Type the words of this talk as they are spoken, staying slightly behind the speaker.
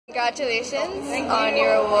Congratulations on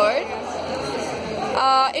your award.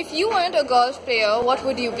 If you weren't a golf player, what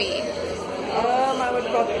would you be? I would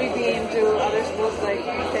probably be into other sports like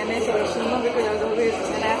tennis or sumo because I was always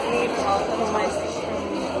an athlete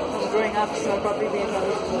from growing up, so I'd probably be into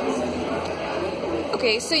other sports.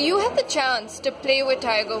 Okay, so you had the chance to play with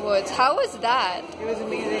Tiger Woods. How was that? It was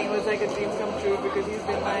amazing. It was like a dream come true because he's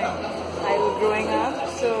been my idol growing up.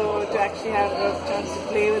 So to actually have a chance to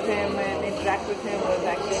play with him and interact with him was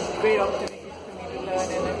actually a great opportunity for me to learn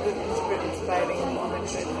and a good inspiring moment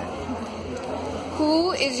right there.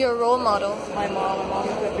 Who is your role model? My mom. My mom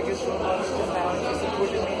is my biggest role model till now, and she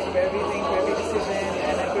supported me through everything, through every decision,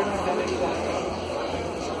 and I couldn't have done it without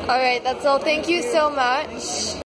her. Alright, that's all. Thank you so much.